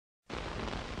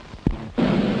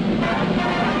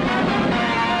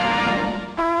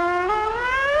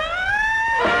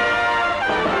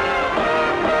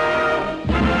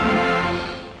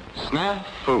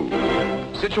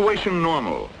Snafu. Situation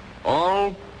normal.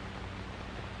 All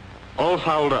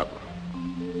fouled up.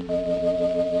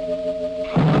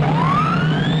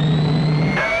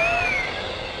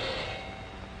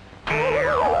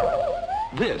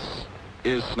 This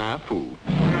is Snafu.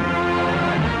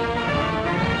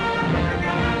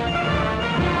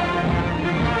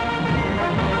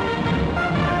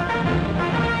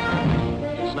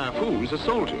 Snafu's a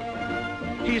soldier.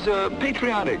 He's a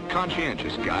patriotic,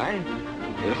 conscientious guy.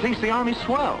 Thinks the Army's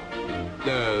swell.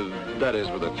 That is,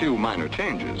 with a few minor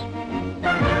changes.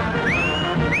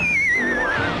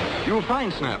 You'll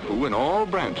find Snafu in all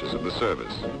branches of the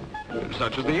service,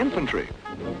 such as the infantry.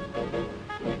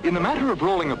 In the matter of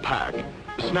rolling a pack,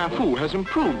 Snafu has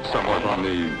improved somewhat on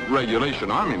the regulation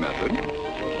Army method,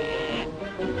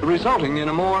 resulting in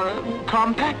a more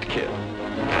compact kit.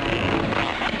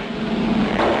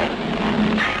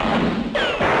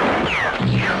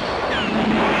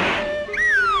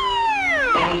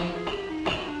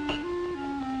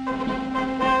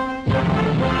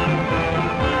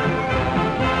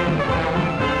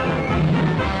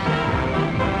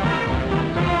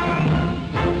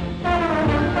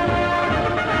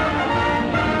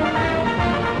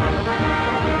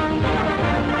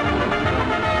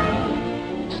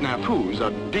 Snafu's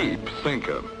a deep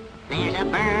thinker. There's a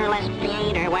burlesque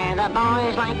theater where the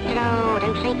boys like to go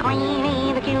to see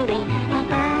Queenie the cutie. A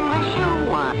burlesque show.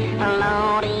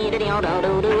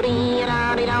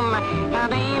 Lo-dee-dee-dee-do-do-do-dee-da-dee-dum. The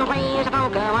band plays a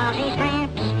polka